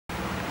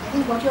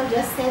think what you all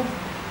just said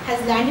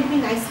has landed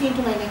me nicely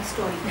into my next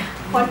story,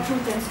 called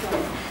Truth and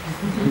Story.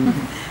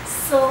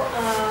 So,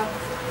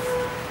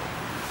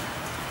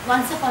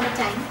 once upon a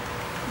time,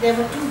 there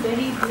were two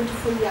very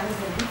beautiful young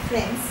women,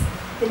 friends.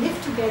 They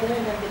lived together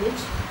in a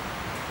village,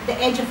 the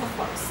edge of a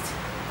forest.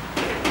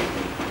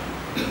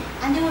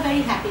 And they were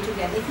very happy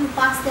together. If you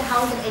pass their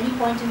house at any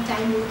point in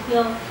time, you would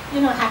hear,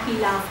 happy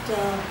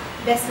laughter,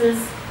 vessels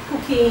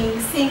cooking,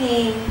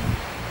 singing.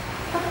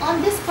 But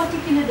on this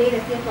particular day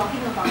that we are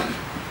talking about,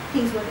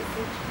 things were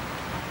different.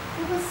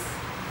 It was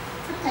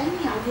a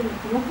tiny argument.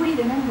 Nobody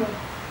remembered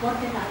what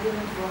that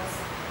argument was.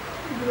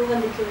 It grew a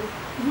little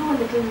more,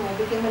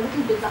 became a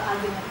little bigger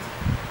argument,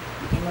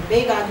 became a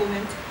big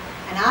argument,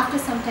 and after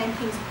some time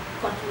things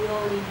got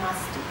really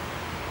nasty.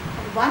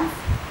 And one,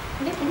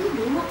 let me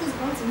name of these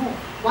girls know.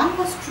 One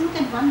was truth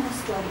and one was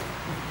story.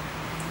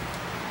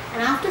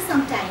 And after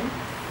some time,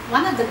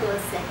 one of the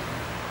girls said,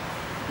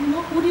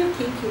 who do you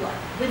think you are?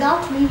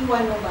 Without me, you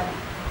are nobody.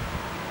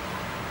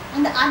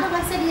 And the other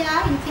one said,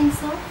 yeah, you think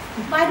so?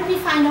 Why don't we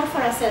find out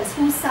for ourselves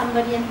who's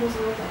somebody and who's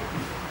nobody?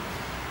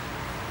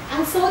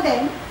 And so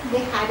then they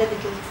had a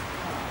little,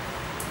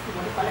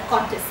 a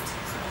contest.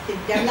 So they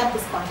developed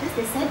this contest.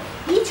 They said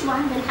each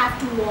one will have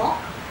to walk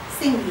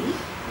singly,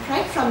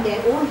 right from their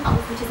own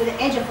house, which is at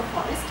the edge of a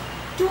forest,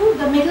 to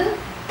the middle,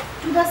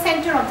 to the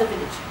center of the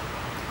village,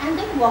 and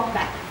then walk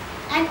back.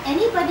 And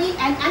anybody,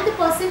 and the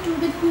person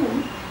with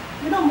whom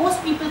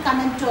most people come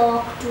and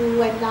talk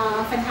to and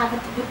laugh and have a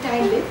good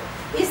time with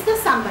is the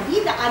somebody,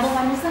 the other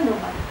one is the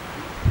nobody.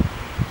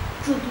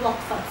 Truth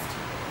walked first.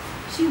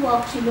 She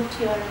walked, she looked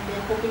here and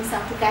there, hoping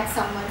to catch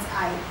someone's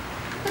eye.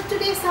 But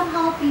today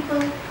somehow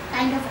people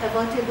kind of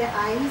averted their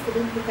eyes, they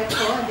didn't look at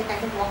her and they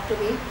kind of walked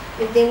away.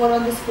 If they were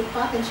on this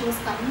footpath and she was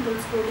coming, they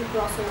would slowly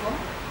cross over.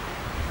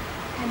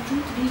 And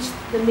Truth reached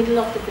the middle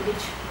of the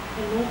village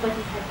and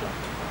nobody had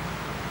talked to her.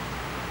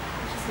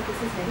 So this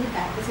is very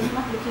bad. This is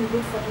not looking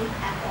good for me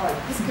at all.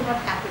 This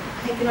cannot happen.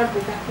 I cannot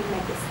go back home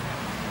like this.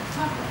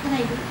 So what can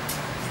I do?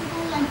 She said,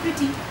 well, I'm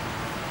pretty.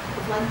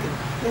 But one thing.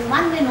 There's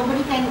one way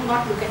nobody can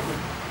not look at me.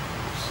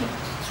 She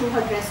threw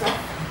her dress off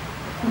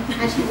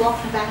and she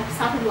walked back,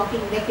 started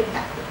walking naked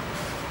backward.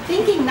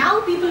 Thinking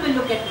now people will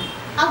look at me.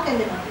 How can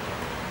they not look at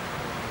me?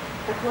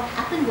 But what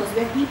happened was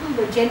when people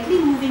were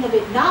gently moving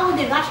away, now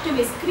they rushed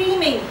away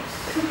screaming.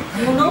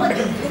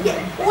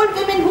 Old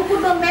women who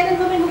could not, men and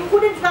women who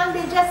couldn't run,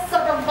 they just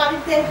sort of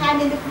buried their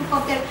hand in the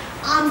crook of their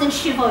arms and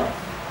shivered.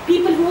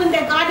 People who in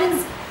their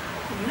gardens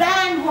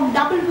ran home,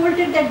 double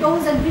bolted their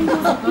doors and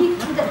windows and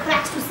peeked through the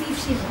cracks to see if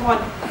she's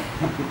gone.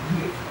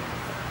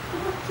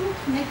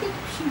 Truth naked,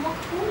 she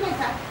walked home like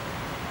that.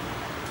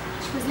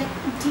 She was like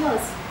in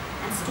tears,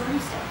 and Story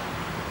said.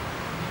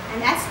 And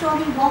as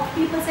Story walked,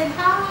 people said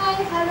hi,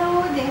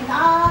 hello, they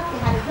laughed, they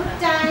had a good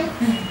time.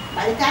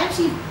 By the time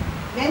she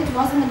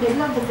was in the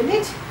middle of the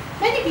village,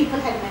 many people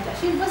had met her.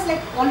 She was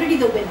like already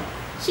the winner.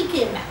 She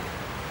came back.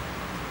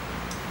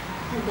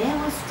 And there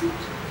was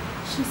Truth.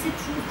 She said,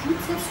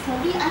 Truth said,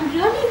 Story, I'm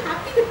really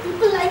happy that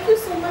people like you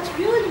so much.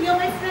 Really, you're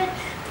my friend.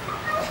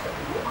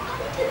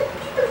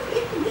 People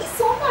hate me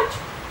so much.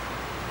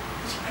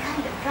 She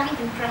cried and cried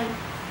and cried.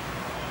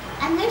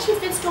 And when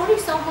Story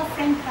saw her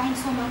friend crying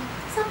so much,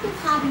 something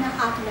hard in her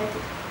heart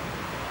melted.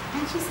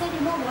 And she said,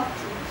 you know what,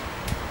 Truth?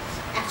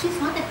 Actually,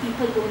 it's not that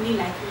people only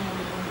like me and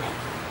they don't like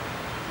me.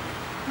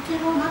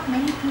 But not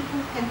many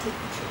people can take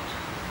the truth.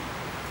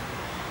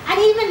 And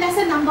even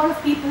lesser number of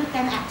people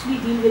can actually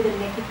deal with the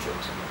naked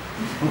truth.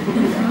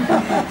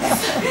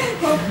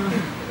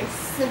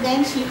 So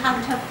then she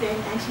hugged her friend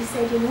and she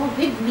said,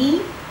 with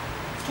me,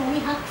 Story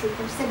hugged Truth,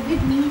 and she said,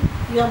 with me,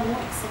 you are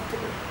more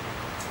acceptable.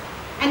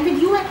 And with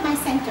you at my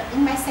center,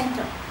 in my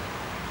center,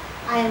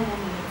 I am more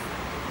meaningful.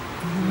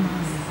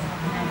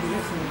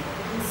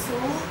 And so,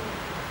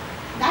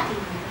 that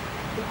evening,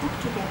 they cooked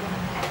together,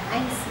 had a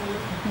nice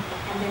meal,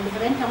 and then they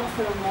went out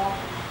for a walk.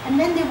 And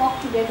when they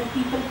walked together,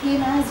 people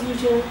came as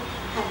usual,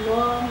 had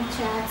long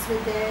chats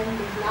with them,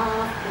 they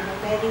laughed, they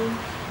were merry,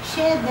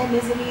 shared their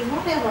miseries,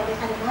 whatever, they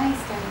had a nice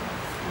time.